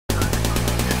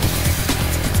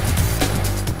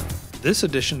This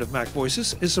edition of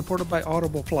MacVoices is supported by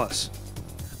Audible Plus.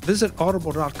 Visit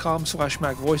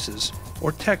audible.com/MacVoices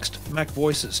or text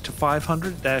MacVoices to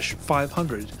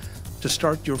 500-500 to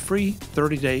start your free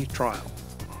 30-day trial.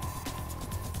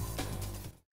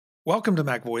 Welcome to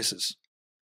MacVoices.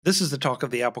 This is the talk of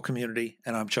the Apple community,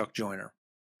 and I'm Chuck Joyner.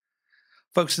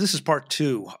 Folks, this is part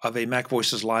 2 of a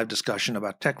MacVoices live discussion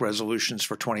about tech resolutions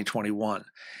for 2021.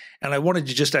 And I wanted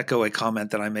to just echo a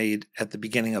comment that I made at the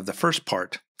beginning of the first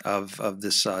part of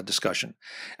this discussion.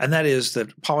 And that is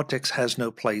that politics has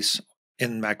no place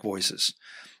in MacVoices.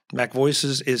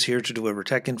 MacVoices is here to deliver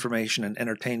tech information and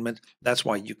entertainment. That's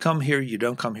why you come here. You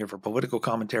don't come here for political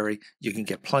commentary. You can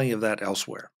get plenty of that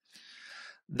elsewhere.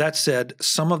 That said,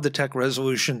 some of the tech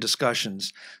resolution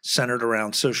discussions centered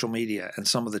around social media and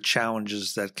some of the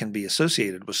challenges that can be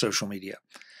associated with social media.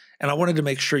 And I wanted to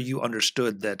make sure you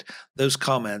understood that those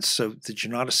comments, so that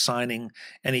you're not assigning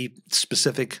any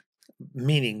specific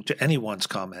meaning to anyone's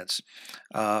comments,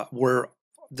 were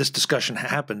this discussion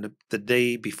happened the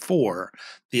day before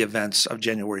the events of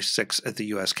January 6th at the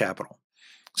U.S. Capitol.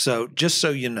 So just so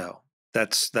you know,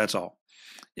 that's all.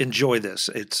 Enjoy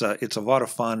this. It's a lot of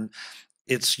fun.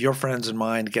 It's your friends and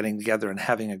mine getting together and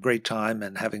having a great time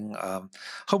and having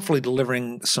hopefully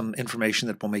delivering some information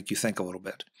that will make you think a little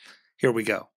bit. Here we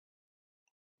go.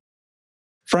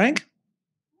 Frank?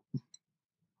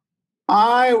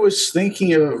 I was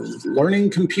thinking of learning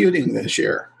computing this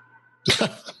year.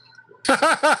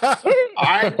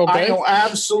 I know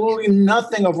absolutely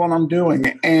nothing of what I'm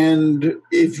doing. And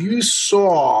if you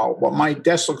saw what my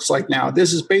desk looks like now,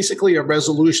 this is basically a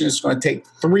resolution that's going to take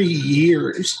 3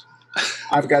 years.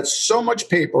 I've got so much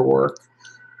paperwork.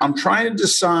 I'm trying to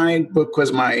decide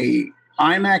because my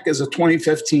iMac is a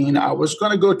 2015. I was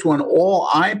going to go to an all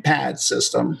iPad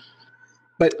system.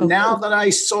 But now that I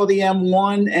saw the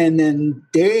M1 and then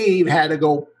Dave had to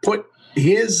go put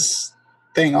his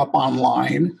thing up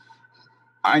online,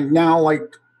 I'm now like,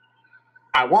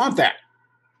 I want that.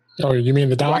 Oh, you mean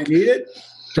the dock? Do I need it?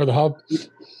 Or the hub?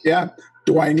 Yeah.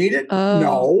 Do I need it?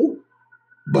 No.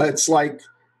 But it's like,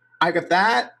 I got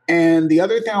that. And the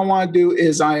other thing I want to do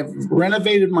is I've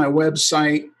renovated my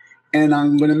website and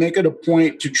I'm going to make it a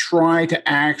point to try to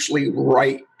actually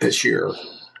write this year.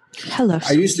 Hello.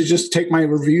 I used to just take my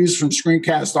reviews from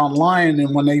Screencast Online,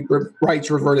 and when they rights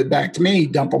reverted back to me,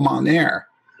 dump them on there.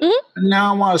 Mm-hmm. And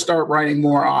now I want to start writing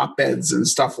more op-eds and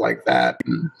stuff like that,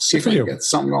 and see if I can get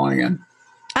something going again.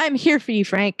 I'm here for you,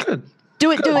 Frank. Good.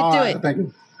 Do it. Thank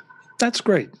you. That's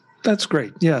great. That's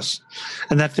great. Yes.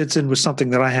 And that fits in with something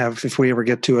that I have if we ever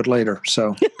get to it later.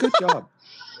 So good job.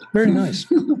 Very nice.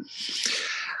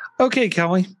 Okay,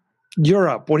 Kelly, you're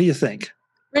up. What do you think?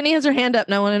 Brittany has her hand up.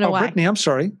 And I want to know why. Brittany, I'm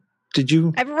sorry. Did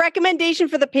you? I have a recommendation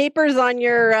for the papers on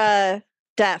your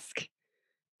desk.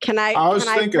 Can I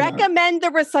recommend the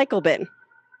recycle bin?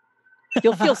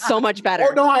 You'll feel so much better.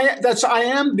 Oh no, I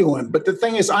am doing. But the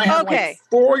thing is, I have like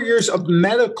 4 years of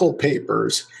medical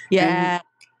papers. Yeah.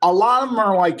 A lot of them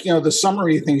are like, the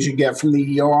summary things you get from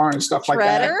the ER and stuff like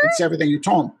that. It's everything you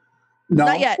told them. No,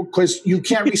 not yet. Because you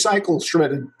can't recycle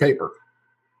shredded paper.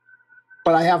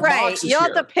 But I have boxes you'll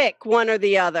here. have to pick one or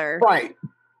the other. Right.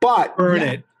 But burn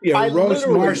it. Roast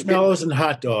marshmallows and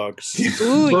hot dogs.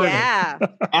 Ooh, yeah.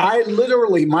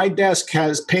 My desk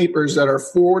has papers that are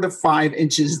 4 to 5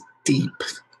 inches deep.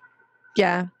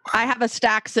 Yeah. I have a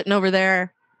stack sitting over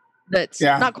there that's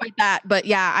not quite that, but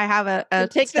yeah, I have a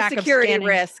take stack the security of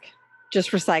risk.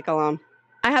 Just recycle them.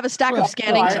 I have a stack of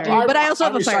scanning to do, but I also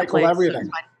have a fireplace. Everything.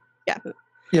 So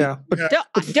yeah.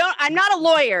 I'm not a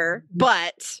lawyer,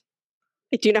 but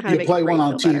I do know how to make play one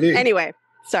on TV. Better. Anyway,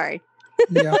 sorry.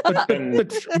 Yeah,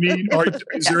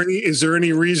 is there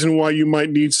any reason why you might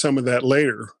need some of that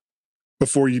later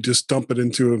before you just dump it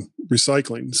into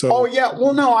recycling? So,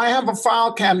 no, I have a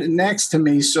file cabinet next to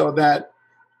me so that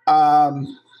a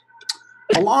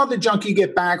lot of the junk you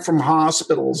get back from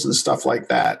hospitals and stuff like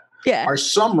that are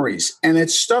summaries, and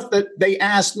it's stuff that they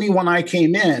asked me when I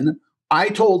came in. I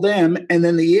told them, and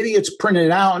then the idiots print it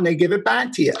out and they give it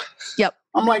back to you. Yep.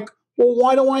 I'm like, well,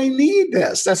 why do I need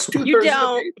this? That's 2/3 of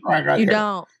the paper I got You here.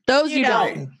 don't. Those you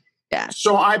don't. Yeah.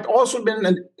 So I've also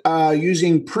been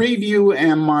using Preview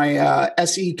and my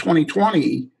SE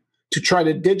 2020 to try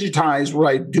to digitize what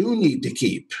I do need to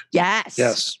keep. Yes.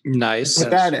 Yes. Nice. Put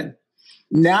that in.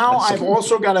 Now I've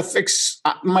also got to fix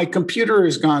my computer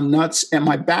has gone nuts, and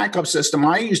my backup system.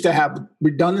 I used to have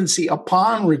redundancy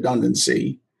upon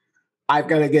redundancy. I've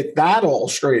got to get that all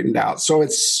straightened out. So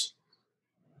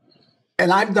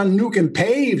and I've done nuke and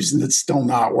paves, and it's still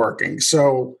not working.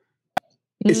 So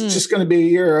it's just going to be a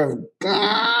year of.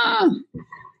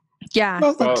 Yeah.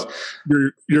 Well,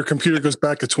 your computer goes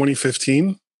back to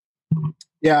 2015.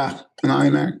 Yeah, an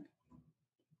iMac.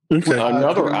 Okay.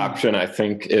 Another option, I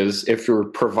think, is if your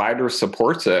provider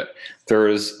supports it,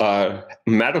 there's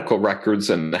medical records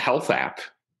in the health app.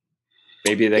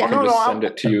 Maybe they can just send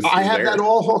it to you. I have that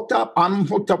all hooked up. I'm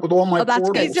hooked up with all my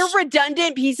portals. These are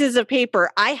redundant pieces of paper.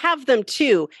 I have them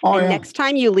too. And next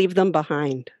time you leave them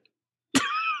behind.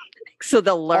 So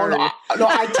they'll learn.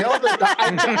 I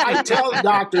tell the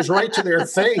doctors right to their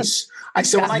face. I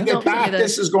said, when I get back,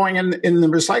 this is going in the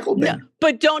recycle bin. Yeah.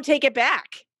 But don't take it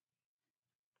back.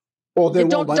 Well, they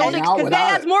won't let you out because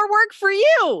that has more work for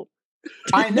you.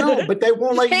 I know, but they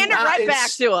won't let you out. Hand it right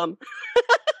back to them.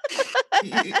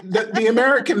 The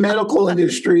American medical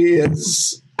industry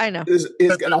is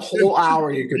got a whole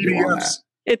hour you could do on that.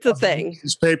 It's a thing.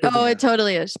 It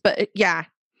totally is. But yeah,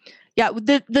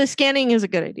 the scanning is a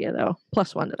good idea though.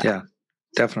 +1 to that. Yeah,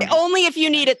 definitely. Only if you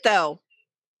need it though.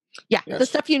 Yeah, yes. the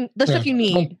stuff you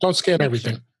need. Don't scan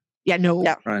everything. Yeah, no.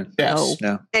 Right. Yes.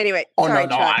 No. Anyway. I'm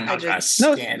not going to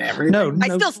scan everything. No. I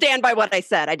still stand by what I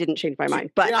said. I didn't change my mind,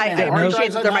 but I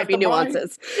appreciate that there might be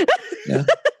nuances. Yeah.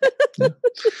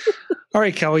 All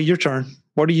right, Kelly, your turn.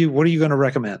 What are you going to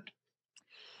recommend?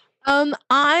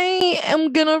 I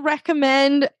am gonna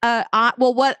recommend.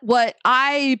 What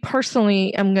I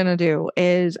personally am gonna do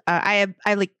is I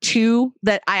like 2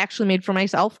 that I actually made for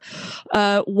myself.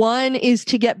 One is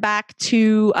to get back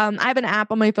to. I have an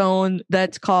app on my phone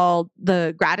that's called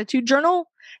the Gratitude Journal,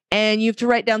 and you have to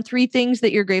write down 3 things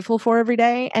that you're grateful for every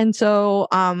day. And so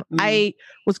I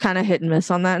was kind of hit and miss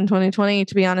on that in 2020.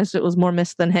 To be honest, it was more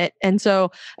miss than hit, and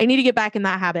so I need to get back in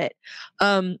that habit.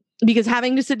 Because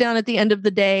having to sit down at the end of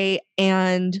the day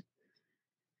and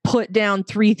put down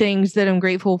 3 things that I'm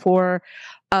grateful for,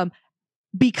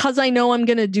 because I know I'm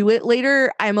going to do it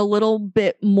later, I'm a little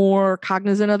bit more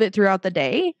cognizant of it throughout the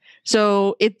day.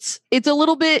 So it's a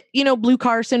little bit, blue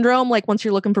car syndrome. Like once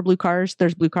you're looking for blue cars,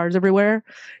 there's blue cars everywhere.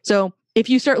 So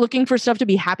if you start looking for stuff to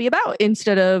be happy about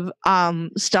instead of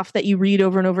stuff that you read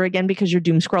over and over again because you're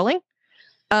doom scrolling,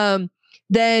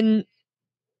 then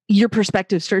your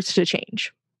perspective starts to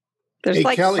change. There's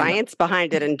Kelly, science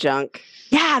behind it and junk.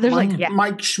 Yeah, there's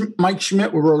Mike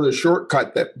Schmidt wrote a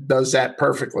shortcut that does that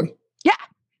perfectly. Yeah.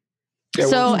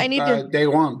 So I need to day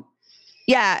one.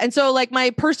 Yeah, and so my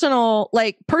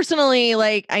personally,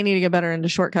 I need to get better into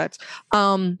shortcuts.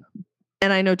 And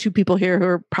I know 2 people here who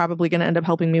are probably going to end up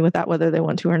helping me with that, whether they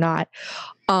want to or not.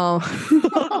 And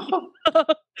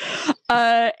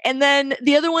then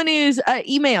the other one is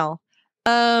email.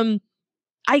 I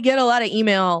get a lot of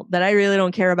email that I really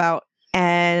don't care about.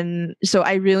 And so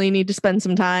I really need to spend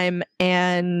some time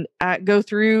and go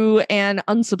through and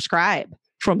unsubscribe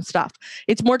from stuff.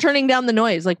 It's more turning down the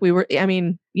noise.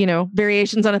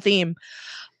 Variations on a theme.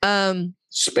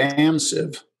 Spam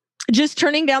sieve. Just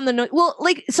turning down the noise. Well,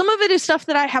 some of it is stuff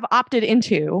that I have opted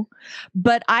into,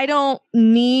 but I don't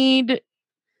need.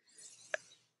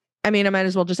 I might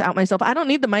as well just out myself. I don't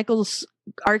need the Michael's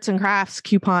Arts and Crafts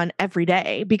coupon every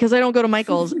day because I don't go to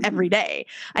Michael's every day.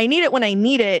 I need it when I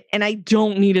need it, and I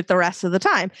don't need it the rest of the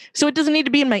time. So it doesn't need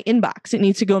to be in my inbox. It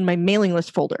needs to go in my mailing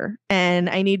list folder. And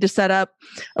I need to set up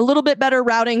a little bit better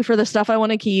routing for the stuff I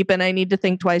want to keep, and I need to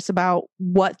think twice about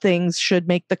what things should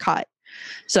make the cut.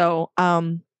 So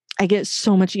I get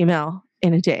so much email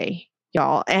in a day,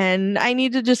 y'all, and I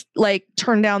need to just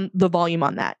turn down the volume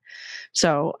on that.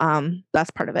 So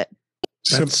that's part of it.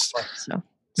 So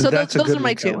those are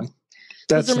my 2.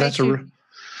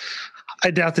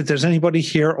 I doubt that there's anybody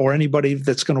here or anybody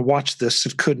that's going to watch this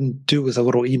that couldn't do with a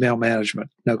little email management.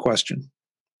 No question.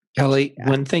 Kelly,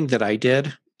 one thing that I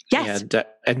did, yes,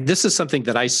 and this is something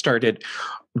that I started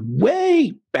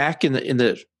way back in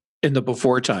the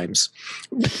before times.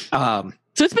 So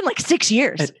it's been 6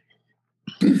 years.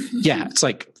 Yeah,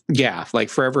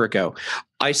 it's forever ago.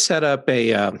 I set up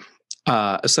a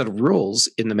set of rules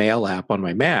in the Mail app on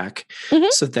my Mac,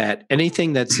 so that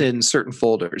anything that's in certain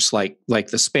folders, like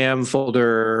the spam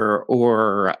folder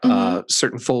or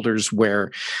certain folders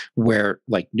where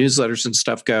newsletters and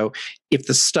stuff go, if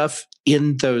the stuff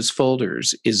in those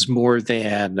folders is more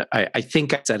than, I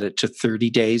think I set it to 30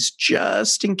 days,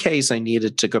 just in case I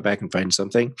needed to go back and find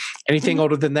something. Anything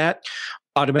older than that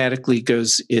automatically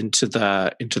goes into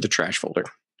the trash folder.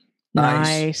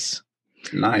 Nice.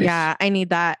 Yeah, I need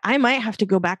that. I might have to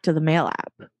go back to the Mail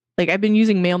app. I've been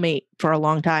using MailMate for a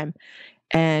long time,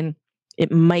 and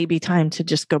it might be time to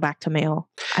just go back to Mail.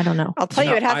 I don't know. I'll tell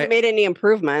you, it hasn't made any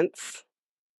improvements.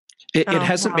 It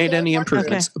hasn't made any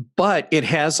improvements, but it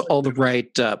has all the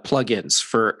right plugins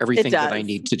for everything that I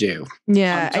need to do.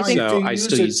 Yeah, I think so. I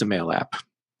still use the Mail app.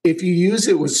 If you use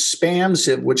it with Spam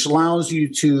Sieve, which allows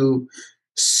you to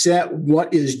set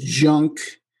what is junk,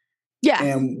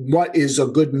 and what is a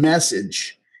good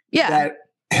message, that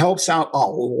helps out a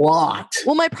lot.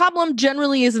 Well, my problem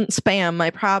generally isn't spam. My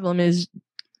problem is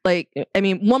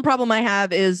one problem I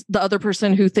have is the other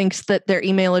person who thinks that their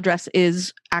email address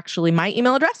is actually my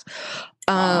email address.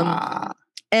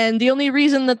 And the only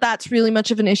reason that that's really much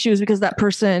of an issue is because that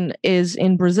person is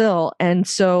in Brazil. And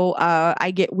so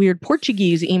I get weird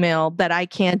Portuguese email that I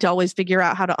can't always figure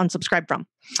out how to unsubscribe from.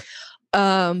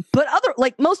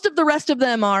 But most of the rest of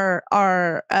them are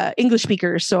English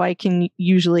speakers, so I can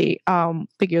usually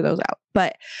figure those out.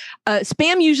 But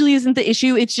spam usually isn't the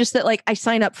issue. It's just that I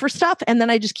sign up for stuff and then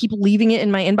I just keep leaving it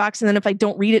in my inbox. And then if I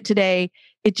don't read it today,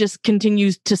 it just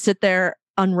continues to sit there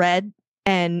unread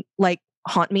and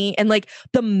haunt me. And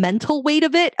the mental weight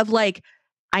of it of I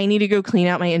need to go clean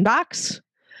out my inbox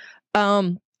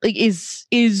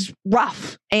is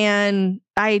rough, and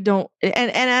I don't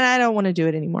want to do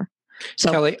it anymore.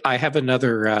 So Kelly, I have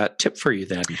another tip for you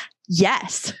then.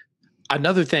 Yes.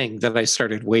 Another thing that I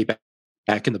started way back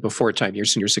in the before time,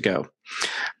 years and years ago.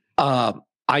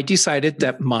 I decided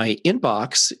that my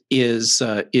inbox is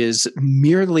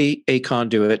merely a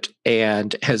conduit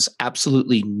and has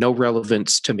absolutely no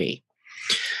relevance to me.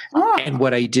 And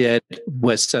what I did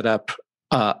was set up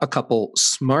a couple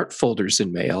smart folders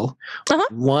in Mail.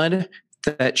 One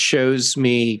that shows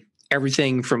me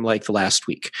everything from the last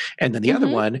week, and then the other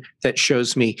one that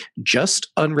shows me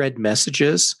just unread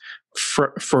messages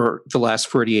for the last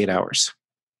 48 hours.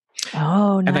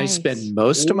 Oh, nice. And I spend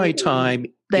most of my time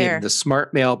in the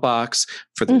smart mailbox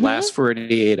for the last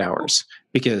 48 hours,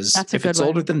 because if it's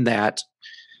older than that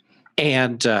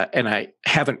and I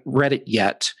haven't read it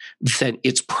yet, then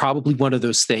it's probably one of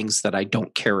those things that I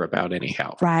don't care about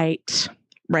anyhow. Right.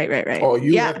 Oh,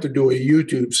 you have to do a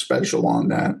YouTube special on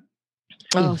that.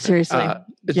 Oh, seriously.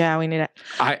 Yeah, we need it.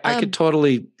 I could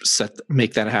totally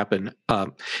make that happen.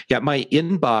 My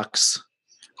inbox,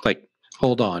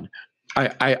 hold on.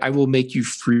 I will make you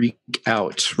freak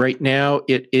out. Right now,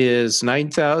 it is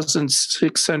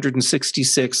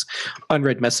 9,666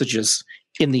 unread messages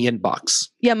in the inbox.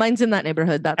 Yeah, mine's in that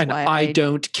neighborhood. That's why I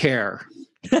don't care,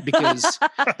 because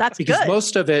because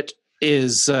most of it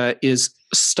is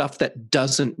stuff that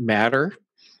doesn't matter,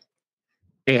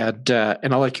 and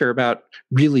all I care about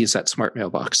really is that smart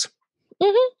mailbox.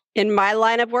 In my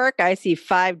line of work, I see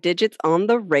 5 digits on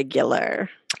the regular.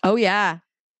 Oh yeah.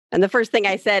 And the first thing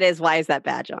I said is, why is that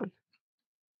badge on?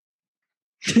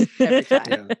 Every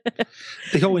time.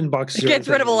 The whole inbox zero gets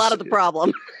rid of a lot of the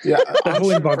problem. Yeah, the whole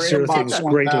inbox zero thing is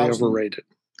greatly overrated.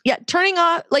 Yeah, turning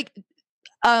off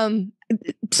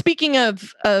speaking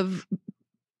of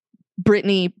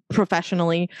Brittany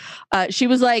professionally, she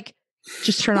was like,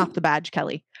 just turn off the badge,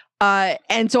 Kelly.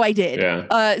 And so I did.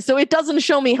 Yeah. So it doesn't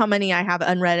show me how many I have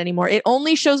unread anymore. It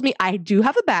only shows me I do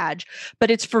have a badge,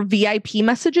 but it's for VIP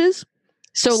messages.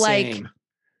 So Same.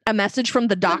 A message from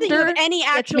the doctor you have any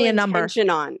gets me a number. Intention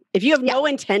on. If you have no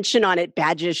intention on it,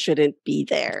 badges shouldn't be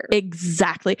there.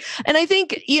 Exactly. And I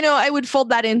think, I would fold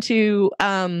that into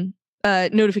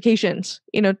notifications,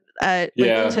 to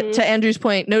Andrew's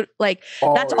point,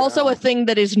 that's also a thing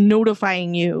that is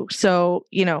notifying you. So,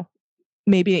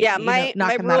 maybe my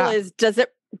rule is, does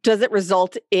it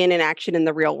result in an action in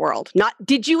the real world? Not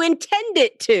did you intend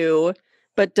it to,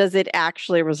 but does it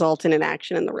actually result in an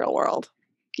action in the real world?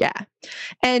 Yeah.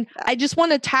 And I just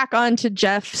want to tack on to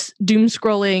Jeff's doom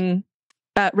scrolling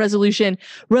resolution.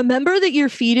 Remember that your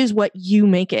feed is what you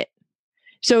make it.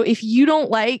 So if you don't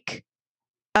like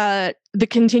the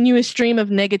continuous stream of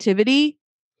negativity,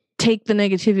 take the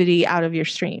negativity out of your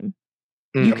stream.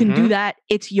 You can do that.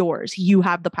 It's yours. You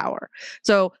have the power.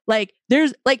 So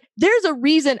there's a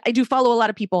reason I do follow a lot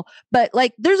of people, but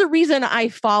there's a reason I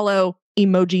follow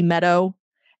Emoji Meadow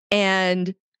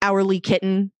and Hourly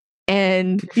Kitten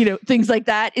and things like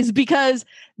that, is because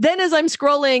then as I'm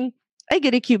scrolling, I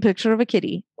get a cute picture of a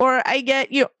kitty, or I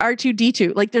get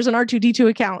R2D2. There's an R2D2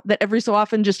 account that every so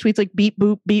often just tweets beep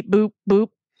boop beep boop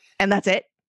boop, and that's it,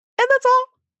 and that's all.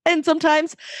 And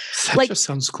sometimes that just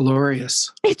sounds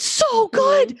glorious. It's so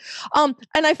good. And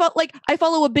I felt I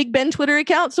follow a Big Ben Twitter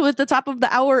account, so at the top of the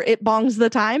hour it bongs the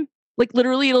time.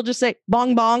 Literally, it'll just say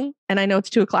bong bong, and I know it's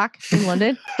 2:00 in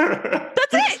London.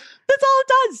 That's it. That's all it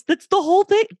does. That's the whole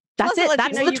thing. That's it.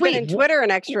 That's the tweet. Been in Twitter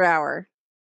an extra hour.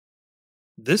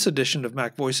 This edition of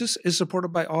MacVoices is supported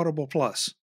by Audible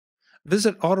Plus.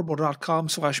 Visit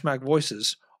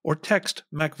audible.com/MacVoices or text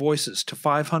MacVoices to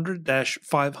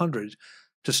 500-500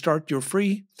 to start your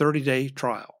free 30-day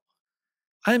trial.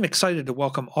 I am excited to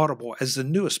welcome Audible as the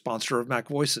newest sponsor of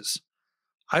MacVoices.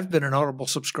 I've been an Audible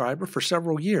subscriber for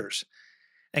several years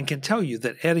and can tell you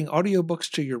that adding audiobooks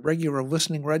to your regular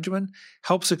listening regimen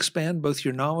helps expand both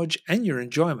your knowledge and your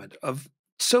enjoyment of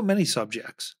so many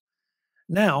subjects.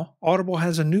 Now, Audible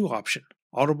has a new option,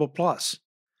 Audible Plus.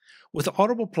 With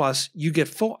Audible Plus, you get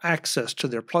full access to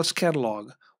their Plus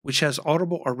catalog, which has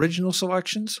Audible original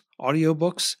selections,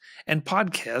 audiobooks, and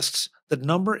podcasts that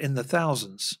number in the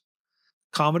thousands.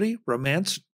 Comedy,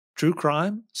 romance, true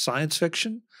crime, science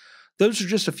fiction, those are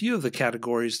just a few of the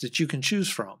categories that you can choose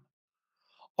from.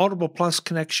 Audible Plus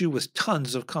connects you with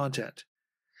tons of content.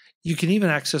 You can even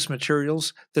access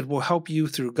materials that will help you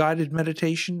through guided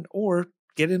meditation or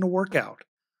get in a workout.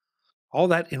 All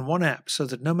that in one app so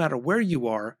that no matter where you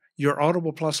are, your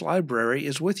Audible Plus library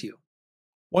is with you.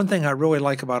 One thing I really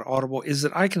like about Audible is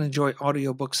that I can enjoy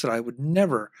audiobooks that I would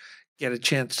never get a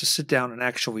chance to sit down and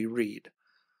actually read.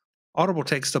 Audible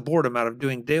takes the boredom out of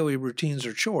doing daily routines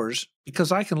or chores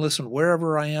because I can listen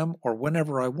wherever I am or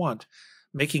whenever I want,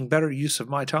 making better use of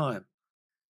my time.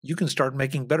 You can start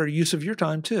making better use of your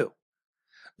time too.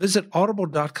 Visit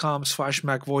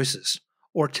audible.com/MacVoices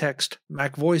or text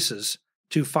MacVoices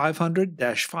to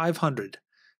 500-500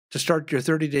 to start your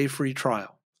 30-day free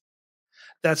trial.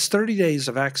 That's 30 days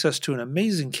of access to an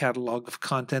amazing catalog of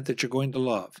content that you're going to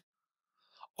love.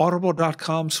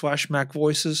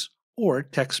 Audible.com/MacVoices or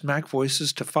text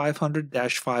MacVoices to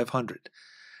 500-500.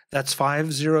 That's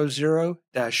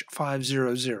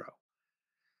 500-500.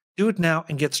 Do it now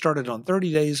and get started on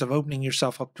 30 days of opening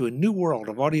yourself up to a new world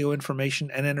of audio information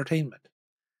and entertainment.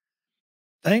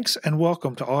 Thanks and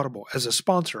welcome to Audible as a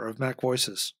sponsor of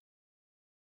MacVoices.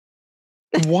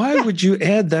 Why would you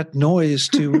add that noise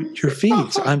to your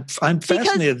feeds? I'm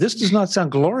fascinated. This does not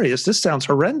sound glorious. This sounds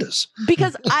horrendous.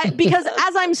 Because as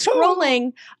I'm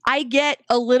scrolling, I get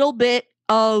a little bit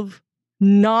of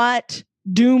not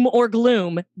doom or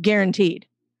gloom guaranteed.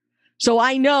 So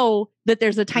I know that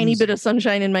there's a tiny bit of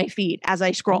sunshine in my feed as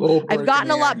I scroll. I've gotten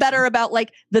a lot better about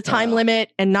like the time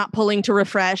limit and not pulling to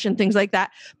refresh and things like that.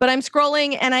 But I'm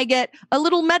scrolling and I get a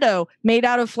little meadow made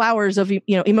out of flowers of,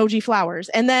 emoji flowers.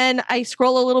 And then I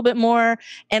scroll a little bit more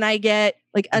and I get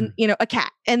like a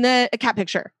cat and then a cat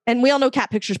picture. And we all know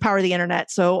cat pictures power the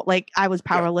internet. So like I was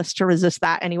powerless to resist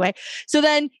that anyway. So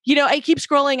then, I keep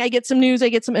scrolling. I get some news. I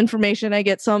get some information. I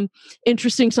get some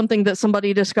interesting something that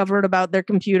somebody discovered about their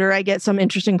computer. I get some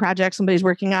interesting project somebody's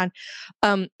working on.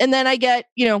 And then I get,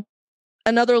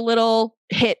 another little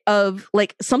hit of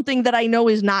like something that I know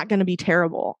is not going to be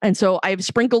terrible. And so I've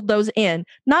sprinkled those in,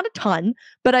 not a ton,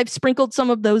 but I've sprinkled some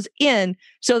of those in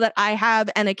so that I have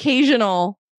an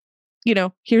occasional,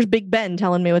 here's Big Ben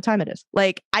telling me what time it is.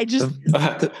 Like I just...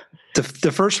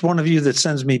 The first one of you that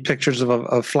sends me pictures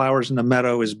of flowers in the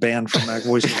meadow is banned from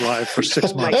MacVoices Live for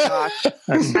 6 months. Oh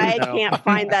my gosh. I can't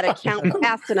find that account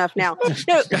fast enough now.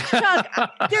 No, Chuck,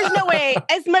 there's no way,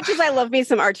 as much as I love me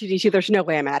some R2D2, there's no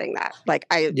way I'm adding that. Like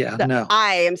I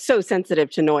am so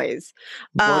sensitive to noise.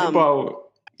 What about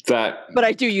that? But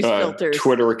I do use filters.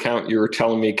 Twitter account you were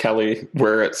telling me, Kelly,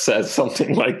 where it says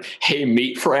something like, "Hey,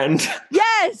 meat friend."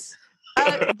 Yes.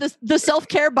 The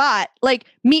self-care bot, like,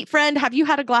 meat friend, have you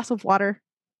had a glass of water?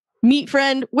 Meat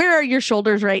friend, where are your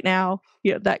shoulders right now?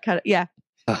 That kind of,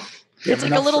 it's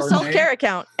like a little self-care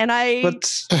account. And I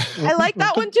like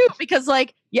that one too, because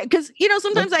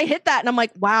sometimes I hit that and I'm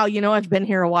like, wow, I've been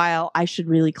here a while. I should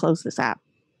really close this app.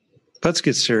 Let's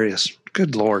get serious.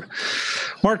 Good Lord.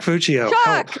 Mark Fuccio.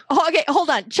 Chuck. Okay,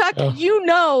 hold on. Chuck, you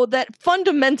know that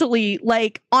fundamentally,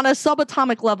 like on a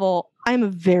subatomic level, I'm a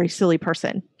very silly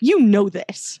person. You know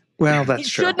this. Well, that's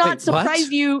true. It should not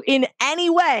surprise you in any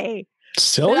way.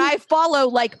 Silly? That I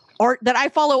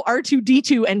follow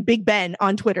R2D2 and Big Ben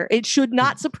on Twitter. It should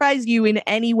not surprise you in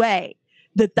any way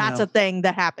that that's a thing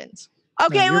that happens.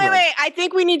 Okay, wait. I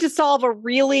think we need to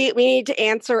we need to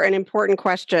answer an important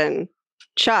question.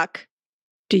 Chuck,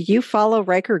 do you follow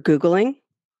Riker Googling?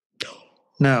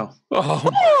 No. Oh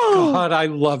my God, I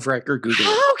love Riker Googling.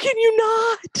 How can you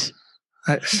not?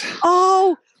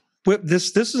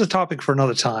 This is a topic for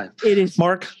another time. It is.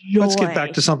 Mark, let's get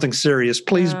back to something serious.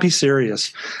 Please be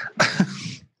serious.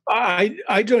 I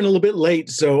joined a little bit late,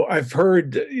 so I've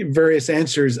heard various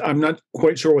answers. I'm not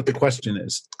quite sure what the question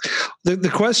is.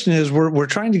 The question is, we're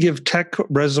trying to give tech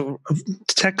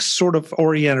sort of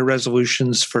oriented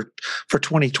resolutions for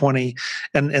 2020,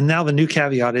 and now the new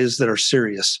caveat is that are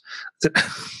serious.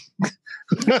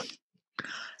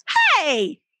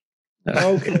 Hey.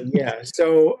 Okay, yeah.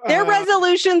 So their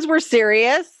resolutions were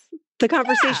serious. The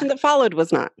conversation that followed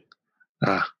was not.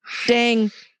 Dang.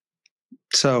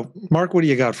 So, Mark, what do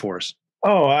you got for us?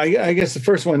 Oh, I guess the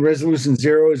first one, resolution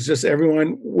 0, is just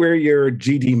everyone wear your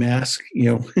GD mask,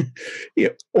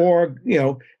 or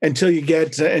until you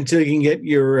can get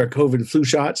your COVID flu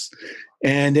shots.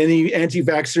 And any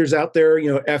anti-vaxxers out there,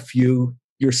 F you,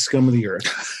 you're scum of the earth.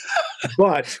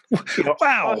 But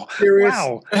wow, serious,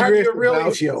 wow. How do you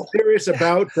really feel?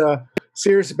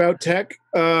 Serious about tech.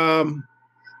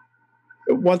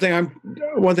 One thing I'm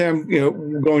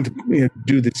going to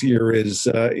do this year is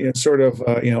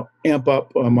amp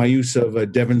up my use of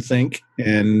DEVONthink,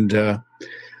 and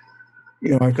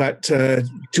I've got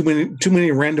too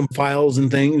many random files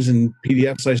and things and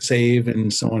PDFs I save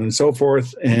and so on and so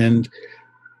forth. And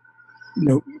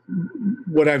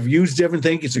what I've used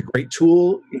DEVONthink is a great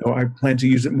tool. I plan to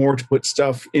use it more to put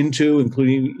stuff into,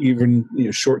 including even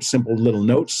short, simple little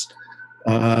notes.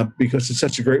 Because it's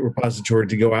such a great repository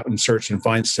to go out and search and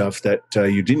find stuff that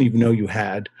you didn't even know you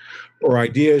had, or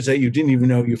ideas that you didn't even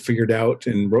know you figured out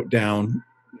and wrote down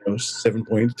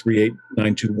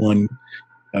 7.38921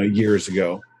 years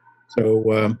ago.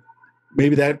 So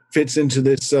maybe that fits into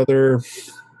this other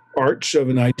arch of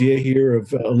an idea here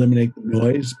of eliminate the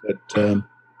noise, but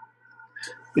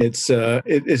it's a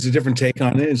different take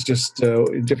on it. It's just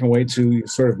a different way to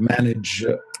sort of manage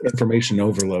information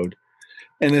overload.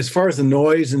 And as far as the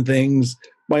noise and things,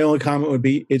 my only comment would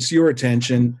be, it's your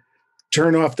attention.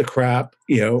 Turn off the crap.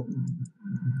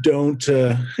 Don't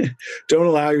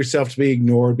allow yourself to be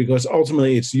ignored, because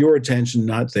ultimately it's your attention,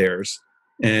 not theirs.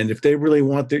 And if they really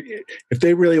want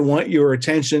your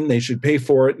attention, they should pay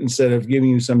for it instead of giving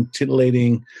you some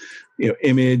titillating,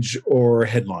 image or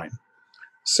headline.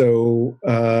 So,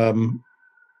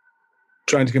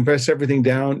 trying to compress everything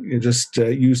down, just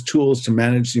use tools to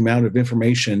manage the amount of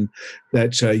information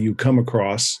that you come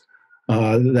across,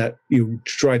 that you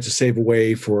try to save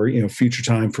away for future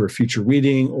time for future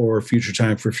reading or future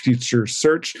time for future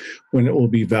search when it will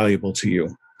be valuable to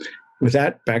you. With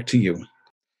that, back to you.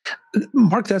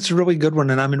 Mark, that's a really good one,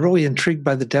 and I'm really intrigued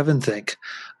by the DEVONthink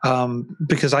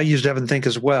because I use DEVONthink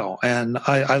as well, and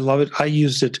I love it. I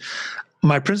used it.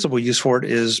 My principal use for it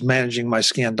is managing my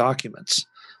scanned documents.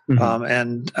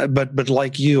 Mm-hmm. But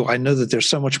like you, I know that there's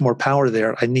so much more power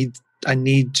there. I need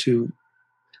to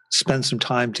spend some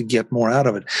time to get more out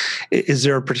of it. Is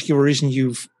there a particular reason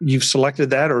you've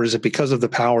selected that, or is it because of the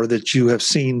power that you have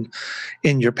seen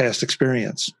in your past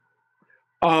experience?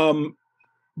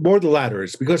 More the latter.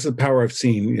 Is because of the power I've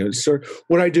seen. So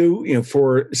what I do,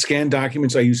 for scanned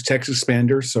documents, I use text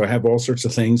expander. So I have all sorts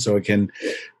of things, so I can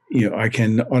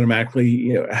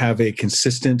automatically have a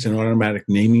consistent and automatic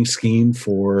naming scheme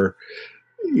for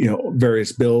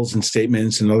various bills and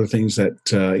statements and other things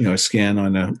that I scan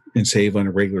and save on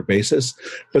a regular basis.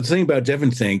 But the thing about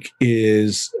DEVONthink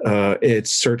is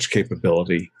its search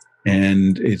capability,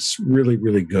 and it's really,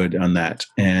 really good on that.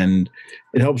 And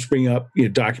it helps bring up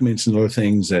documents and other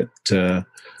things that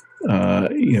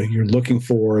you're looking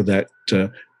for that.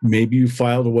 Maybe you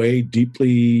filed away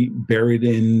deeply buried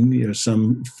in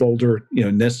some folder,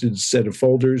 nested set of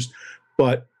folders,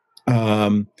 but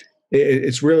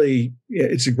it's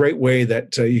a great way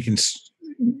that you can,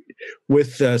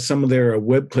 with some of their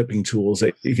web clipping tools,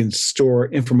 that you can store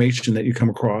information that you come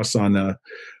across on a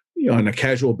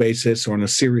casual basis or on a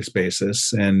serious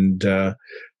basis. And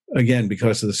again,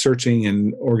 because of the searching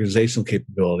and organizational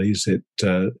capabilities, it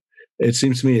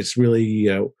seems to me it's really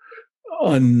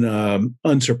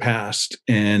unsurpassed,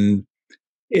 and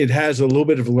it has a little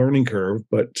bit of a learning curve,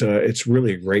 but it's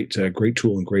really a great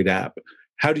tool and great app.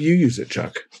 How do you use it,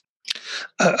 Chuck?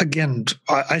 Again,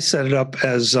 I set it up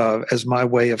as my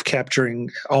way of capturing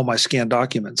all my scanned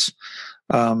documents.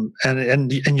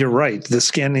 And you're right. The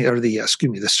scanning or the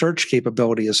search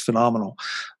capability is phenomenal,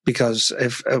 because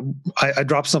if I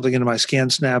drop something into my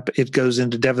ScanSnap, it goes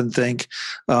into DEVONthink,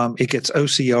 it gets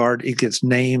OCR'd, it gets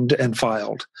named and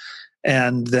filed.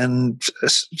 And then,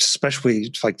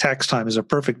 especially like tax time is a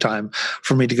perfect time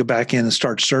for me to go back in and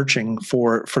start searching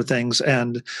for things.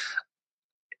 And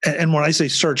when I say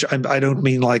search, I don't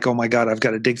mean like, oh my God, I've got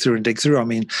to dig through. I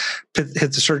mean, hit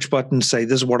the search button, say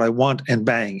this is what I want, and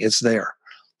bang, it's there.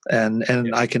 And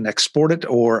I can export it,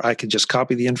 or I can just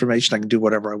copy the information. I can do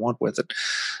whatever I want with it.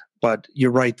 But you're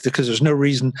right, because there's no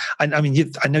reason. I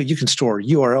mean, I know you can store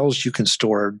URLs, you can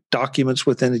store documents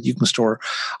within it, you can store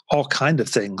all kinds of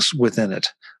things within it,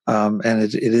 and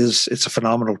it's a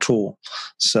phenomenal tool.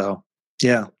 So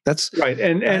yeah, that's right.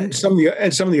 And some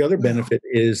of the other benefit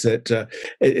is that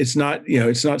it's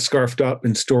not scarfed up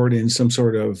and stored in some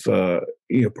sort of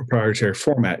proprietary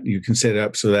format. You can set it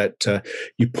up so that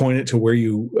you point it to where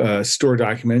you store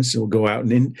documents. It will go out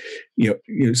and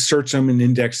you search them and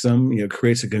index them.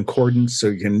 Creates a concordance, so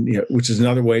you can which is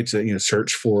another way to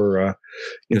search for.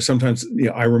 Sometimes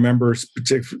I remember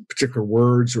particular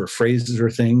words or phrases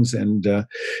or things, and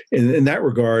in that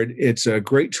regard, it's a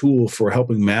great tool for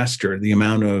helping master the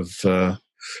amount of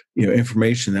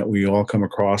information that we all come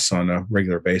across on a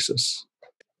regular basis.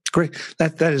 great.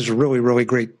 That is a really, really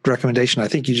great recommendation. I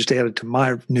think you just added to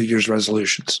my New Year's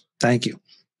resolutions. Thank you.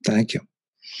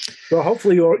 Well,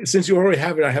 hopefully, since you already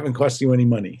have it, I haven't cost you any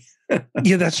money.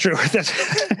 Yeah, that's true. That's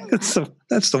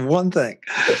the one thing.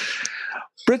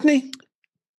 Brittany,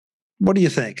 what do you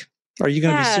think? Are you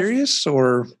going to be serious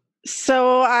or?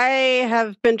 So I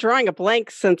have been drawing a blank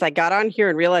since I got on here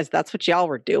and realized that's what y'all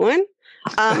were doing.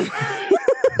 I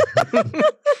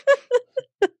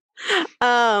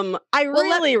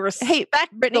really respect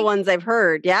the ones I've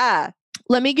heard. Yeah.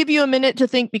 Let me give you a minute to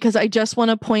think, because I just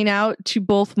want to point out to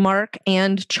both Mark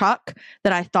and Chuck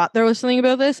that I thought there was something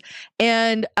about this.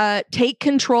 And Take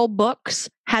Control Books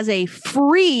has a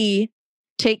free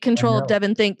Take Control of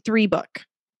DEVONthink 3 book.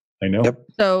 I know. Yep.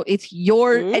 So it's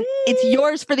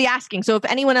yours for the asking. So if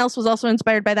anyone else was also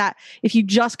inspired by that, if you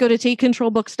just go to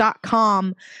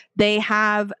takecontrolbooks.com, they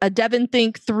have a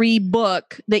DEVONthink 3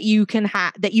 book that you can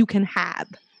have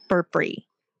for free.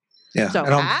 Yeah. So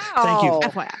thank you.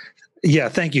 FYI. Yeah,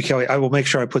 thank you, Kelly. I will make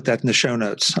sure I put that in the show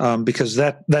notes because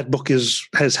that book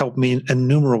has helped me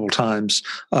innumerable times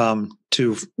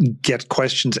to get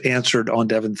questions answered on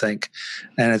DEVONthink,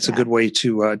 and it's a good way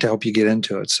to help you get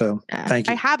into it. So thank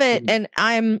you. I have it, and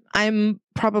I'm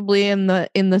probably in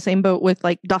the same boat with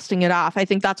like dusting it off. I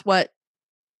think that's what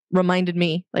reminded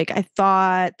me. Like I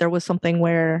thought there was something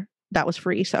where that was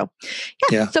free. So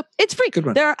yeah. So it's free. Good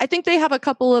one. I think they have a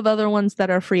couple of other ones that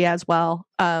are free as well.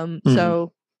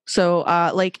 So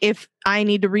like if I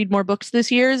need to read more books this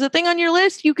year is a thing on your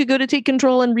list, you could go to Take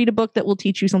Control and read a book that will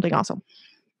teach you something awesome.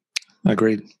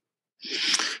 Agreed.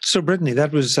 So Brittany,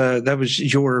 that was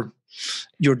your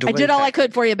I did all I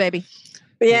could for you, baby.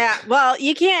 Yeah. Well,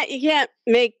 you can't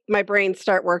make my brain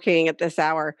start working at this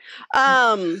hour.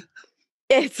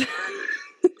 It's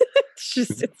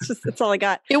it's all I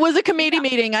got. It was a committee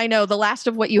meeting. I know the last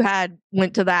of what you had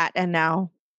went to that, and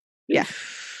now, yeah.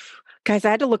 Guys,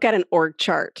 I had to look at an org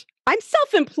chart. I'm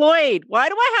self-employed. Why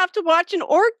do I have to watch an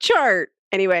org chart?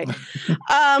 Anyway,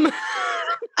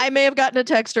 I may have gotten a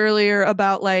text earlier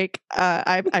about like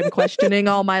I'm questioning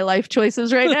all my life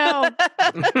choices right now.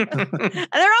 And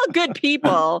they're all good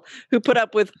people who put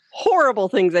up with horrible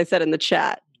things I said in the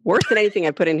chat, worse than anything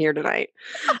I put in here tonight.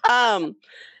 No,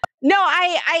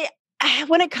 I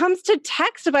when it comes to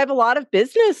text, if I have a lot of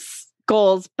business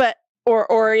goals, but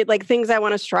or like things I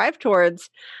want to strive towards,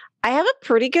 I have a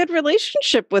pretty good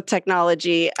relationship with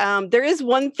technology. There is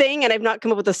one thing, and I've not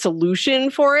come up with a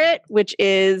solution for it, which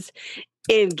is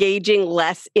engaging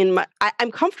less in my...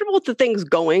 I'm comfortable with the things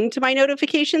going to my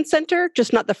notification center,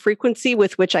 just not the frequency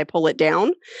with which I pull it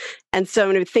down. And so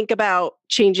I'm going to think about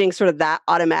changing sort of that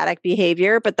automatic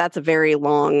behavior, but that's a very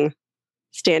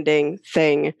long-standing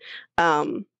thing.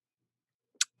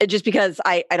 Just because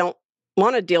I don't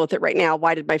want to deal with it right now.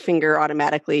 Why did my finger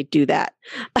automatically do that?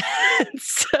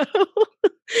 So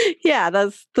yeah,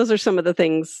 those are some of the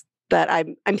things that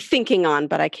I'm thinking on,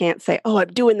 but I can't say, oh,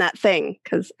 I'm doing that thing,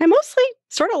 because I mostly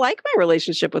sort of like my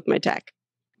relationship with my tech.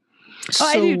 So,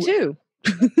 I do too.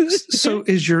 So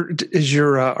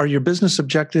are your business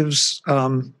objectives,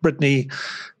 Brittany,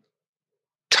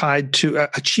 tied to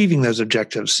achieving those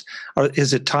objectives?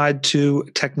 Is it tied to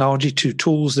technology, to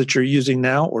tools that you're using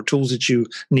now, or tools that you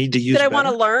need to use that I want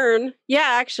to learn? Yeah,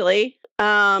 actually.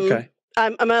 Okay.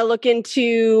 I'm going to look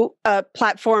into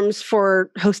platforms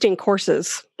for hosting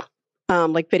courses,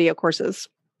 like video courses.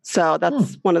 So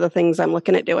that's one of the things I'm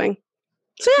looking at doing.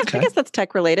 So yeah, I guess that's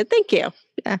tech related. Thank you.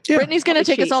 Yeah. Brittany's going to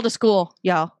take us all to school,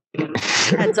 y'all.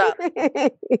 Heads up.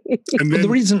 And then, the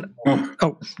reason...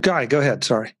 Guy, go ahead.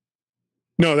 Sorry.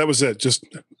 No, that was it. Just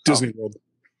Disney World.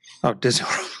 Oh, Disney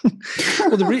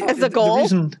World. Well, as a goal? The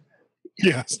reason,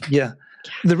 yes. Yeah.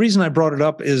 The reason I brought it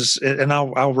up is, and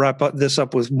I'll wrap this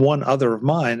up with one other of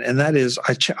mine, and that is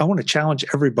I want to challenge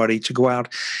everybody to go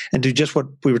out and do just what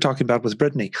we were talking about with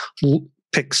Brittany.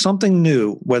 Pick something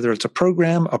new, whether it's a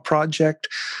program, a project,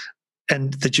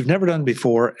 and that you've never done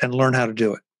before, and learn how to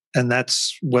do it. And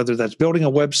that's whether that's building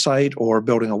a website or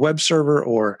building a web server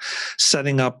or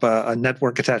setting up a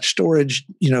network attached storage.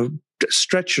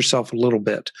 Stretch yourself a little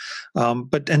bit,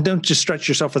 but don't just stretch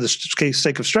yourself for the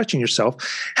sake of stretching yourself.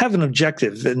 Have an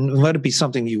objective and let it be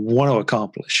something you want to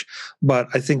accomplish. But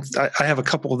I think I have a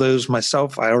couple of those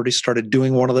myself. I already started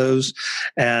doing one of those,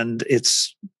 and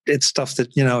it's stuff that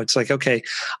it's like, okay,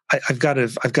 I've got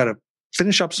to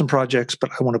finish up some projects, but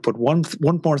I want to put one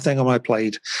more thing on my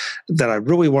plate that I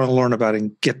really want to learn about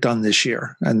and get done this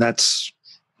year. And that's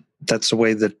the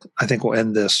way that I think we'll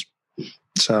end this.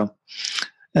 So,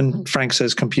 and Frank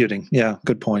says computing. Yeah,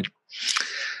 good point.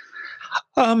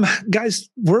 Guys,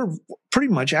 we're pretty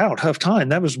much out of time.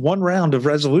 That was one round of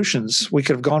resolutions. We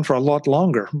could have gone for a lot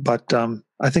longer, but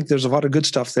I think there's a lot of good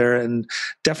stuff there, and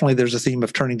definitely there's a theme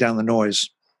of turning down the noise.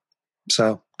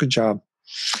 So good job.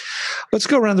 Let's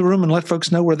go around the room and let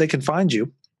folks know where they can find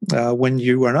you when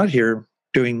you are not here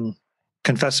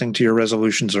confessing to your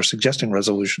resolutions or suggesting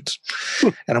resolutions.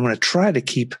 And I'm going to try to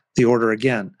keep the order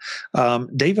again.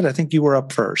 David, I think you were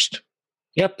up first.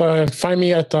 Yep. Find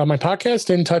me at my podcast,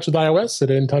 In Touch with iOS, at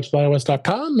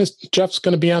intouchwithios.com. Jeff's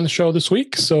going to be on the show this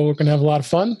week, so we're going to have a lot of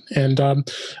fun. And I'm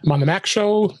on the Mac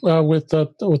show with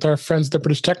our friends at the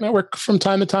British Tech Network from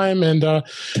time to time, and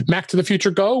Mac to the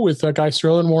Future Go with Guy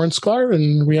Cirillo and Warren Sklar,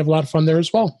 and we have a lot of fun there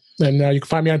as well. And you can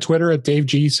find me on Twitter at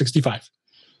DaveG65.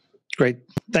 Great.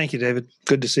 Thank you, David.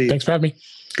 Good to see you. Thanks for having me.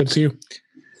 Good to see you.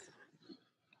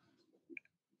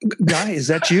 Guy, is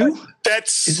that you? That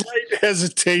slight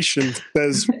hesitation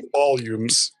says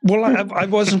volumes. Well, I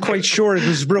wasn't quite sure it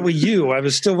was really you. I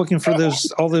was still looking for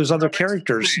all those other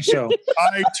characters. So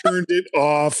I turned it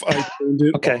off.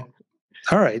 Okay.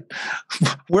 All right.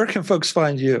 Where can folks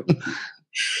find you?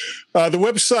 The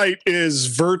website is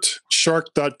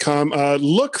vertshark.com.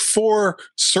 Look for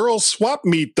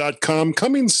SearlSwapMeet.com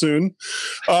coming soon.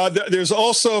 There's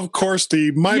also, of course,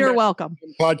 the You're welcome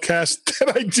podcast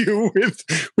that I do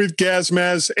with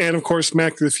Gazmaz and, of course,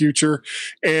 Mac to the Future.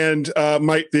 And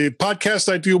the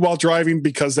podcast I do while driving,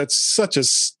 because that's such a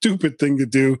stupid thing to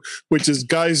do, which is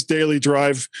Guy's Daily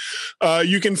Drive.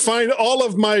 You can find all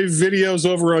of my videos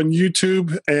over on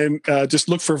YouTube, and just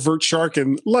look for VertShark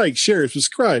and like, share,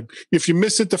 subscribe. If you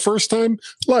missed it the first time,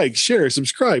 like, share,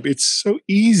 subscribe. It's so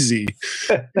easy.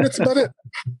 That's about it.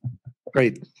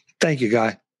 Great. Thank you,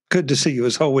 Guy. Good to see you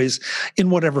as always,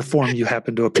 in whatever form you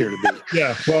happen to appear to be.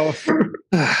 Yeah, well,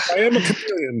 I am a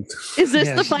chameleon. Is this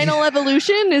the final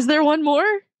evolution? Is there one more?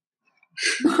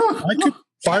 I could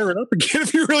fire it up again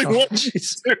if you really want to.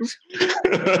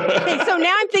 Okay, so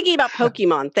now I'm thinking about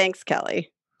Pokemon. Thanks,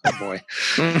 Kelly. Oh, boy.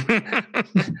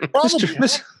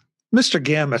 Mr.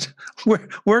 Gamet,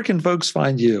 where can folks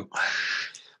find you?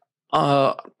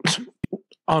 On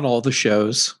all the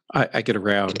shows I get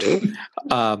around.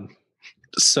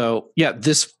 So yeah,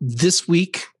 this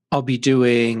week I'll be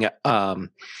doing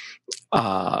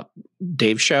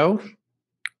Dave's show,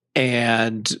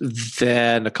 and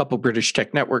then a couple British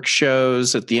Tech Network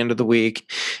shows at the end of the week,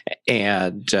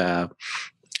 and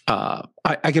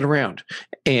I get around,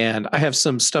 and I have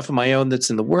some stuff of my own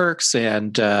that's in the works.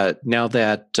 And now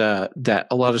that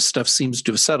a lot of stuff seems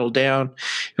to have settled down,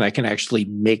 and I can actually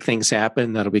make things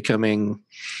happen, that'll be coming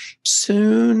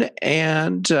soon.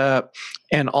 And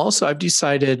also, I've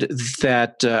decided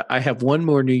that I have one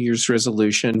more New Year's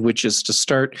resolution, which is to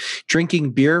start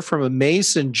drinking beer from a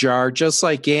mason jar, just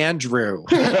like Andrew.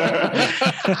 I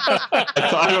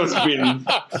thought I was being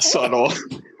subtle.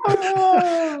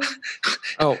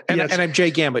 And I'm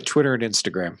Jay Gambit, Twitter and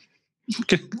Instagram.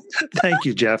 Thank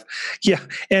you, Jeff. Yeah,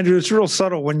 Andrew, it's real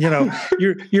subtle when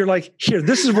you're like, here,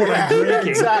 this is what I'm drinking.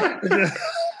 Exactly.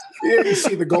 Yeah, you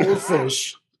see the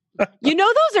goldfish. You know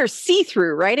those are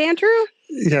see-through, right, Andrew?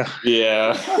 Yeah.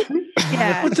 Yeah.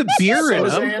 Put the beer in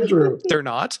them. Andrew. They're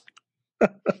not.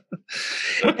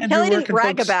 Andrew, Kelly didn't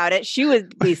brag about it. She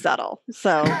would be subtle.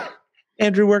 So,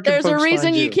 Andrew, where can there's a folks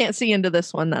reason find you can't see into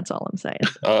this one. That's all I'm saying.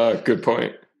 Good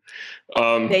point.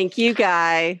 Thank you,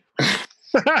 Guy.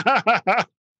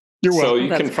 You're welcome. So you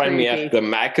can find me at the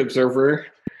Mac Observer,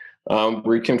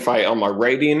 where you can find all my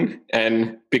writing.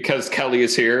 And because Kelly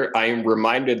is here, I am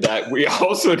reminded that we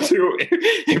also do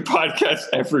a podcast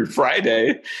every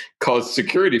Friday called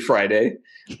Security Friday,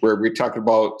 where we talk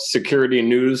about security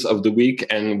news of the week,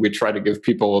 and we try to give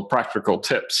people practical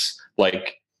tips,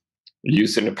 like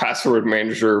using a password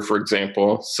manager, for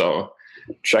example. So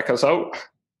check us out.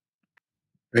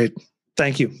 Great.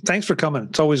 Thank you. Thanks for coming.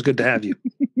 It's always good to have you.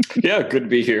 Yeah, good to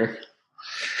be here.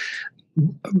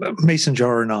 Mason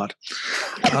jar or not.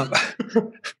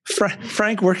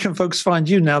 Frank, where can folks find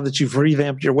you now that you've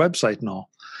revamped your website and all?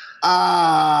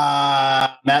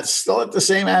 That's still at the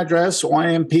same address,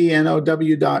 ympnow.com,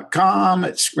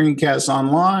 at Screencast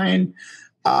Online,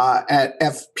 at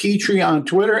FPetrie on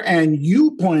Twitter. And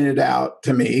you pointed out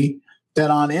to me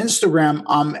that on Instagram,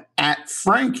 I'm at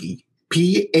Frankie,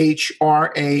 PHRANKY.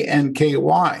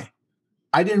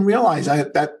 I didn't realize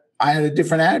that I had a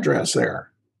different address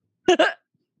there.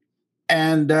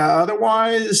 And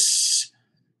otherwise,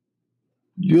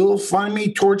 you'll find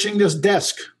me torching this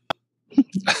desk.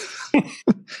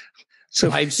 So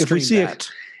if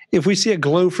we see a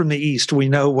glow from the east, we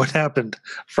know what happened.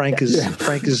 Frank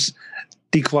is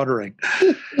decluttering.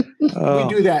 We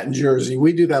do that in Jersey.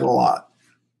 We do that a lot.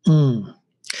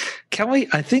 Kelly,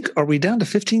 I think, are we down to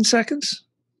 15 seconds?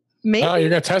 Maybe. Oh, you're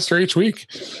going to test her each week.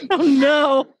 Oh,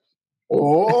 no.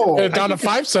 Oh, down to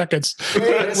 5 seconds.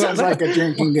 It sounds like a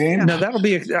drinking game. No, that'll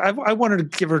be. I wanted to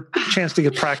give her a chance to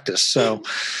get practice. So,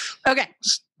 okay.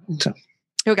 So.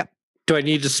 Here we go. Do I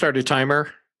need to start a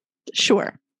timer?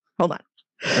 Sure. Hold on.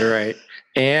 All right.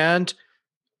 And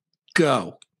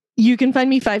go. You can find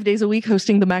me 5 days a week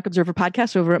hosting the Mac Observer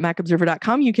podcast over at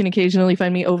macobserver.com. You can occasionally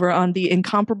find me over on The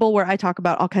Incomparable, where I talk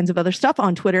about all kinds of other stuff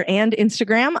on Twitter and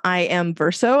Instagram. I am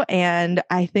Verso, and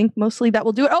I think mostly that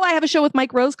will do it. Oh, I have a show with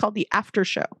Mike Rose called The After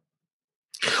Show.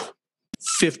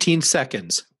 15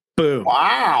 seconds. Boom.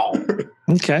 Wow.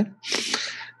 Okay.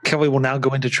 Kelly will now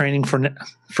go into training for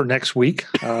next week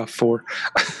for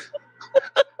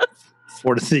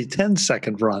the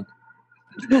 10-second run.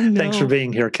 Oh, no. Thanks for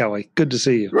being here, Kelly. Good to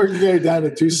see you. We're getting down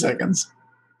to 2 seconds.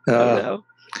 Mr.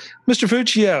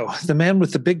 Fuccio, the man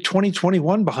with the big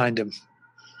 2021 behind him.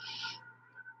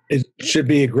 It should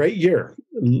be a great year.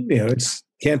 It's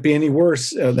can't be any worse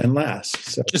than last.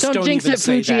 So. Just don't jinx even it,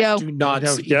 say Fujio. That. Do not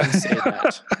even say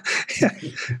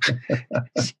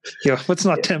that. Let's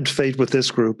not tempt fate with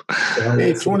this group.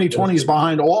 Hey, 2020 is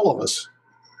behind all of us.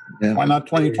 Yeah. Why not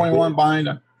 2021 behind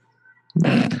them?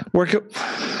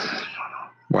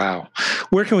 Wow.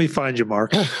 Where can we find you,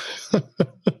 Mark?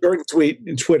 Short tweet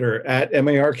and Twitter at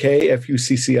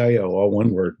MarkFuccio, all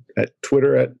one word. At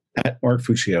Twitter at Mark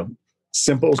Fuccio.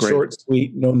 Simple, Great. Short,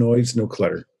 sweet, no noise, no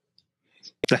clutter.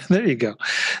 There you go.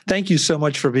 Thank you so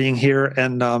much for being here,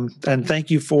 and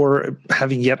thank you for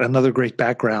having yet another great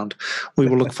background. We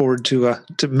will look forward to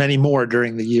many more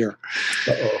during the year.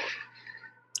 Uh-oh.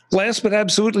 Last but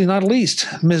absolutely not least,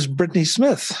 Ms. Brittany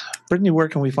Smith. Brittany, where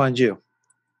can we find you?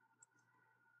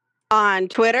 On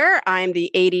Twitter, I'm the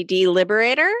ADD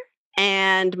Liberator,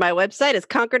 and my website is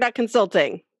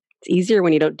conquer.consulting. It's easier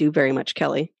when you don't do very much,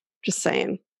 Kelly. Just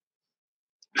saying.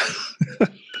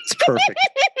 It's perfect.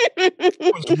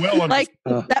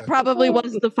 That probably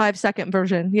was the 5-second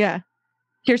version. Yeah.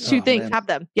 Here's 2 things. Man. Have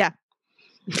them. Yeah.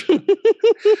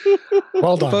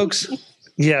 Well done. Folks.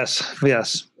 Yes.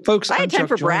 Folks, I had time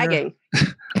for bragging.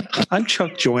 I'm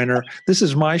Chuck Joyner. This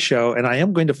is my show, and I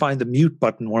am going to find the mute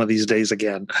button one of these days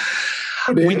again.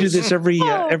 We do this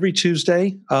every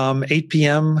Tuesday, 8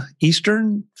 p.m.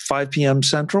 Eastern, 5 p.m.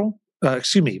 Central.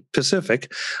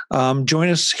 Pacific. Join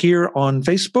us here on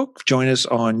Facebook. Join us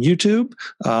on YouTube.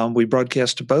 We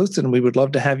broadcast to both, and we would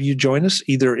love to have you join us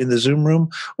either in the Zoom room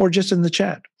or just in the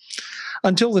chat.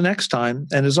 Until the next time,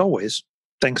 and as always,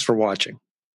 thanks for watching.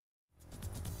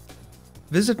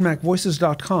 Visit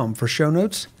MacVoices.com for show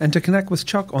notes and to connect with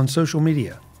Chuck on social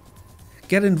media.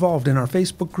 Get involved in our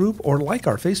Facebook group or like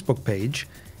our Facebook page,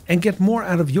 and get more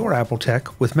out of your Apple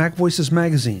tech with MacVoices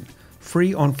Magazine,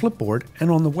 free on Flipboard and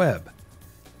on the web.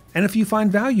 And if you find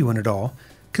value in it all,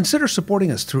 consider supporting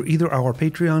us through either our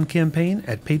Patreon campaign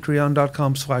at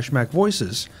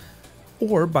patreon.com/MacVoices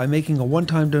or by making a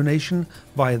one-time donation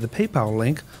via the PayPal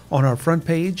link on our front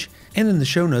page and in the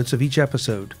show notes of each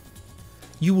episode.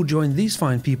 You will join these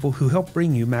fine people who help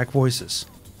bring you Mac Voices.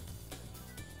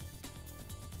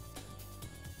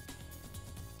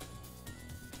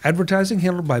 Advertising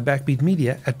handled by Backbeat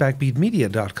Media at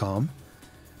backbeatmedia.com.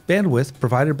 Bandwidth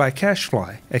provided by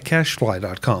CacheFly at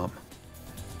cachefly.com.